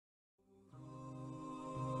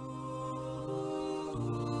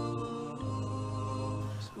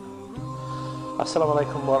Assalamu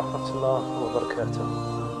alaikum wa rahmatullah wa barakatuh.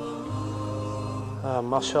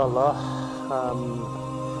 MashaAllah.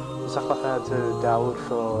 Jazakallah khair to Dawood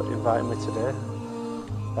for inviting me today.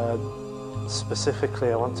 Specifically,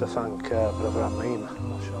 I want to thank Brother Amin.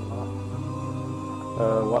 MashaAllah.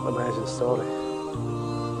 What an amazing story.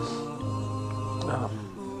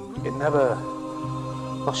 It never...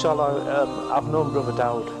 MashaAllah, I've known Brother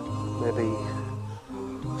Dawood maybe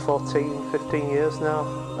 14, 15 years now.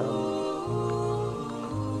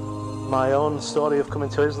 My own story of coming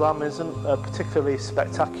to Islam isn't a particularly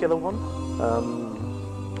spectacular one,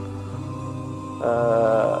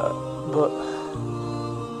 but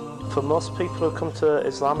for most people who come to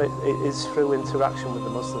Islam, it is through interaction with the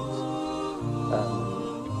Muslims.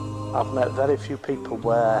 I've met very few people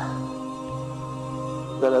where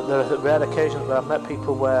there are rare occasions where I've met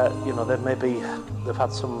people where, you know, they've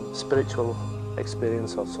had some spiritual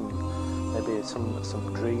experience or maybe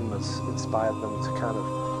some dream has inspired them to kind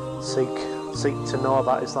of seek to know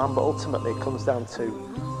about Islam, but ultimately it comes down to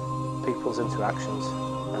people's interactions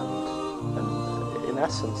and in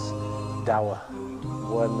essence dawah,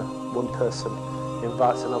 when one person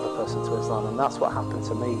invites another person to Islam. And that's what happened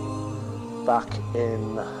to me back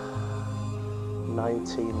in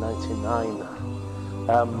 1999.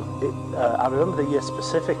 I remember the year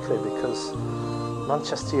specifically because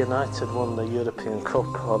Manchester United won the European Cup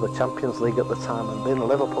or the Champions League at the time, and being a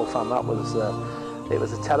Liverpool fan, that was it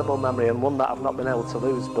was a terrible memory and one that I've not been able to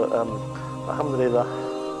lose. But alhamdulillah,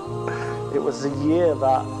 it was the year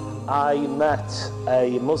that I met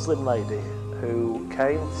a Muslim lady who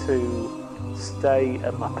came to stay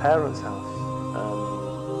at my parents' house.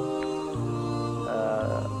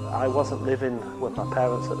 I wasn't living with my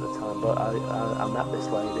parents at the time, but I met this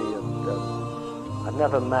lady, and I'd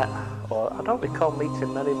never met, or I don't recall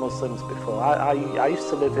meeting many Muslims before. I used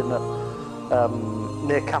to live in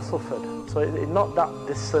near Castleford, so it's not that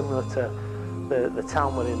dissimilar to the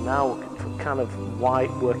town we're in now, kind of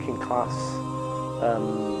white working class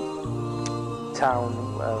town,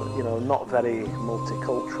 you know, not very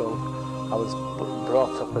multicultural. I was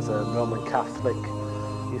brought up as a Roman Catholic.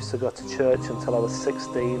 Used to go to church until I was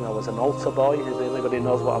 16. I was an altar boy, if anybody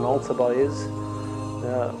knows what an altar boy is.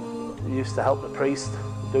 Used to help the priest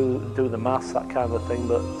do the mass, that kind of thing.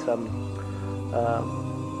 But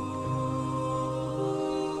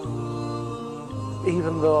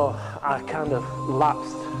even though I kind of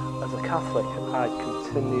lapsed as a Catholic, I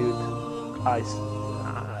continued.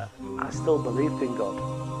 I still believed in God.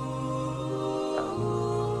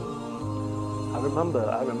 I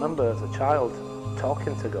remember as a child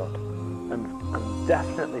talking to God and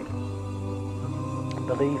definitely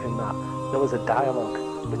believing that there was a dialogue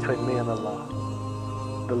between me and Allah.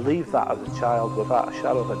 Believe that as a child without a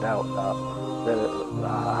shadow of a doubt, that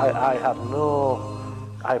I have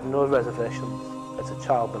no reservations as a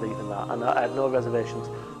child believing that, and I had no reservations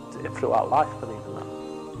throughout life believing that.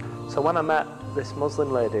 So when I met this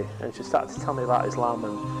Muslim lady and she started to tell me about Islam,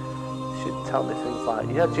 and she'd tell me things like,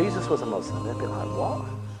 yeah, Jesus was a Muslim. They'd be like, what?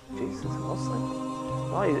 Jesus is a Muslim?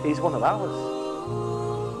 No, he's one of ours.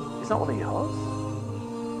 He's not one of yours.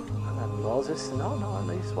 And then Moses, no,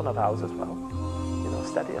 he's one of ours as well. You know,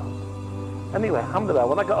 steady on. Anyway, alhamdulillah,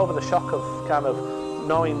 when I got over the shock of kind of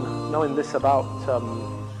knowing this about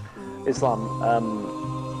Islam,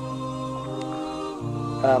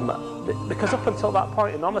 because up until that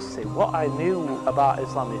point, in honesty, what I knew about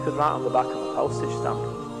Islam, you could write on the back of a postage stamp.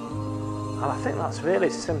 And I think that's really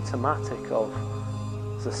symptomatic of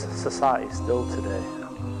the society still today.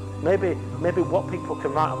 Maybe what people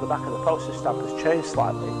can write on the back of the postage stamp has changed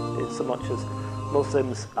slightly, in so much as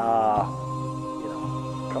Muslims are, you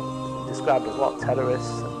know, described as what,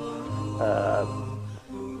 terrorists, and,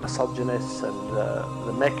 misogynists, and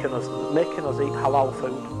they're making us eat halal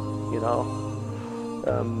food, you know,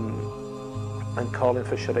 and calling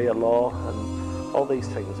for Sharia law and all these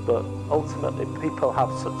things. But ultimately, people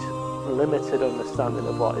have such limited understanding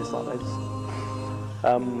of what Islam is.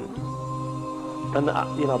 And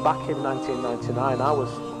you know, back in 1999, I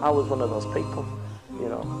was one of those people. You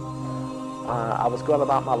know, I was going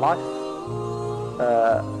about my life,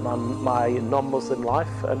 my non-Muslim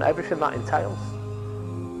life, and everything that entails: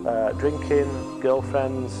 drinking,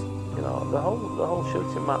 girlfriends, you know, the whole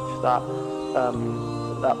shooting match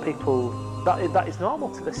that is normal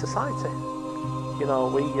to this society. You know,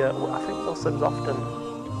 I think Muslims often.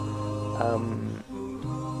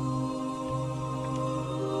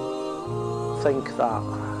 Think that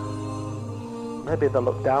maybe they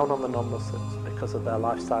look down on the non-Muslims because of their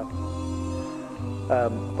lifestyle,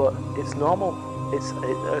 but it's normal. It's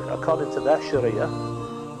according to their Sharia,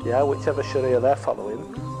 yeah, whichever Sharia they're following,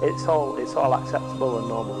 it's all acceptable and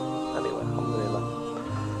normal. Anyway, alhamdulillah.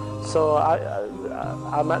 So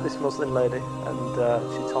I met this Muslim lady, and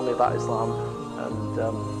she told me about Islam, and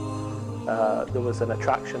there was an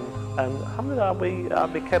attraction, and alhamdulillah, I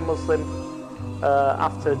became Muslim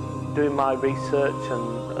after doing my research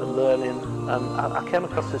and learning, and I came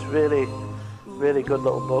across this really good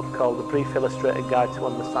little book called The Brief Illustrated Guide to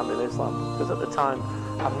Understanding Islam, because at the time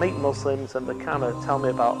I'd meet Muslims and they kind of tell me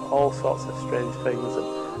about all sorts of strange things, and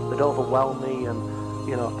they'd overwhelm me and,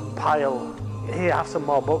 you know, pile, here, have some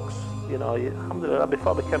more books. You know, alhamdulillah,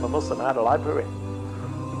 before I became a Muslim, I had a library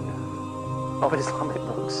of Islamic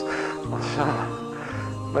books. MashaAllah.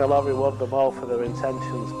 May Allah reward them all for their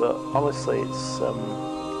intentions, but honestly, it's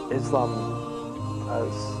Islam,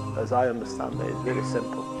 as I understand it, is really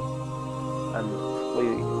simple, and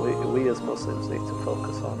we as Muslims need to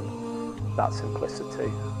focus on that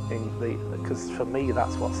simplicity. Because for me,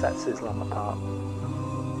 that's what sets Islam apart,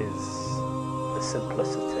 is the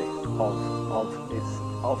simplicity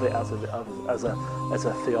of it as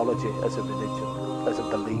a theology, as a religion, as a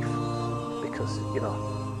belief. Because, you know,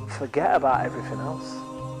 forget about everything else.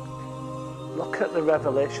 Look at the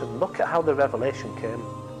revelation. Look at how the revelation came.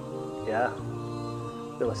 Yeah,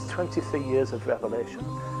 there was 23 years of revelation.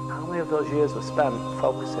 How many of those years were spent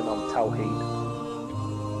focusing on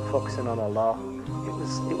Tawheed, focusing on Allah?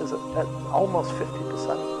 It was at almost 50%.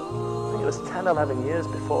 I think it was 10, 11 years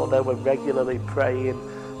before they were regularly praying,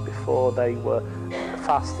 before they were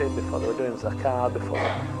fasting, before they were doing zakah,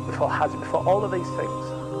 before Hajj, before all of these things.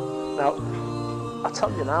 Now, I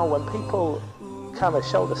tell you now, when people kind of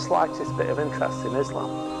show the slightest bit of interest in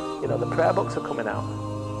Islam, you know, the prayer books are coming out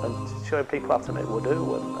and showing people how to make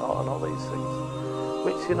wudu and all these things,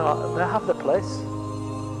 which, you know, they have their place,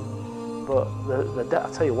 but I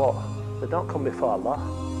tell you what, they don't come before Allah,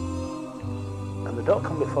 and they don't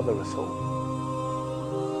come before the Rasul.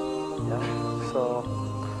 Yeah.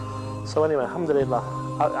 So anyway, alhamdulillah,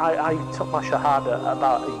 I took my shahada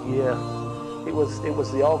about a year. It was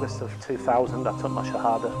the August of 2000. I took my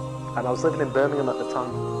shahada, and I was living in Birmingham at the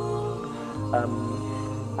time.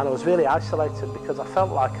 And I was really isolated because I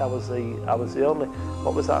felt like I was the only.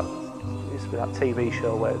 What was that? It used to be that TV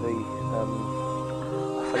show where I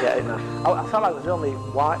forget it now. I felt like I was the only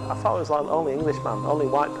white. I thought I was like the only Englishman, only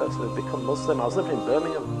white person who'd become Muslim. I was living in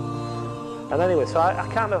Birmingham, and anyway, so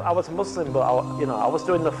I was a Muslim, but I was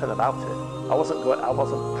doing nothing about it. I wasn't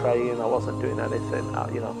praying. I wasn't doing anything.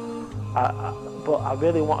 But I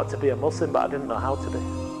really wanted to be a Muslim, but I didn't know how to be.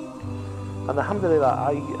 And alhamdulillah,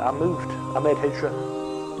 I moved. I made hijrah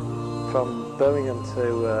from Birmingham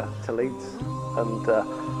to Leeds, and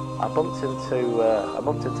I bumped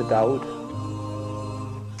into Dawood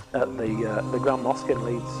at the Grand Mosque in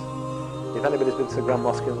Leeds. If anybody's been to the Grand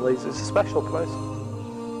Mosque in Leeds, it's a special place.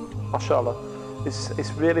 MashaAllah,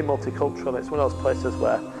 it's really multicultural. It's one of those places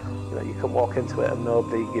where, you know, you can walk into it and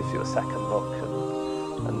nobody gives you a second look,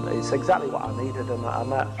 and it's exactly what I needed. And I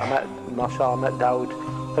met MashaAllah, I met Dawood,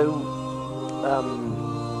 who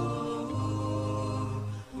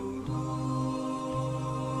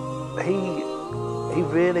he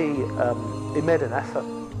really he made an effort,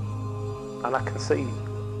 and I can see,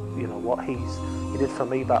 you know, what he did for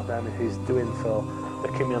me back then and he's doing for the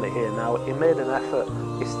community here now. He made an effort,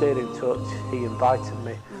 he stayed in touch, he invited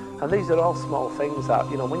me, and these are all small things that,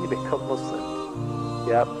 you know, when you become Muslim,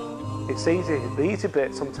 yeah, it's easy. The easy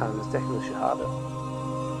bit sometimes is taking the shahada.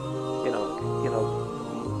 You know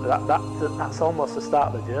that's almost the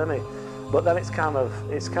start of the journey, but then it's kind of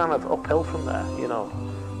uphill from there, you know,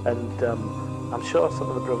 and I'm sure some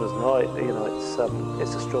of the brothers know it. You know,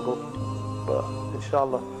 it's a struggle, but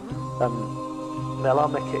inshallah, may Allah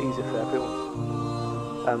make it easy for everyone.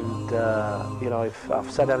 And you know, if I've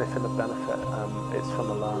said anything of benefit, it's from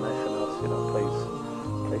Allah, and anything else, you know,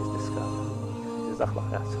 please discard. Jazakallah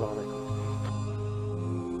khair. Assalamu alaikum.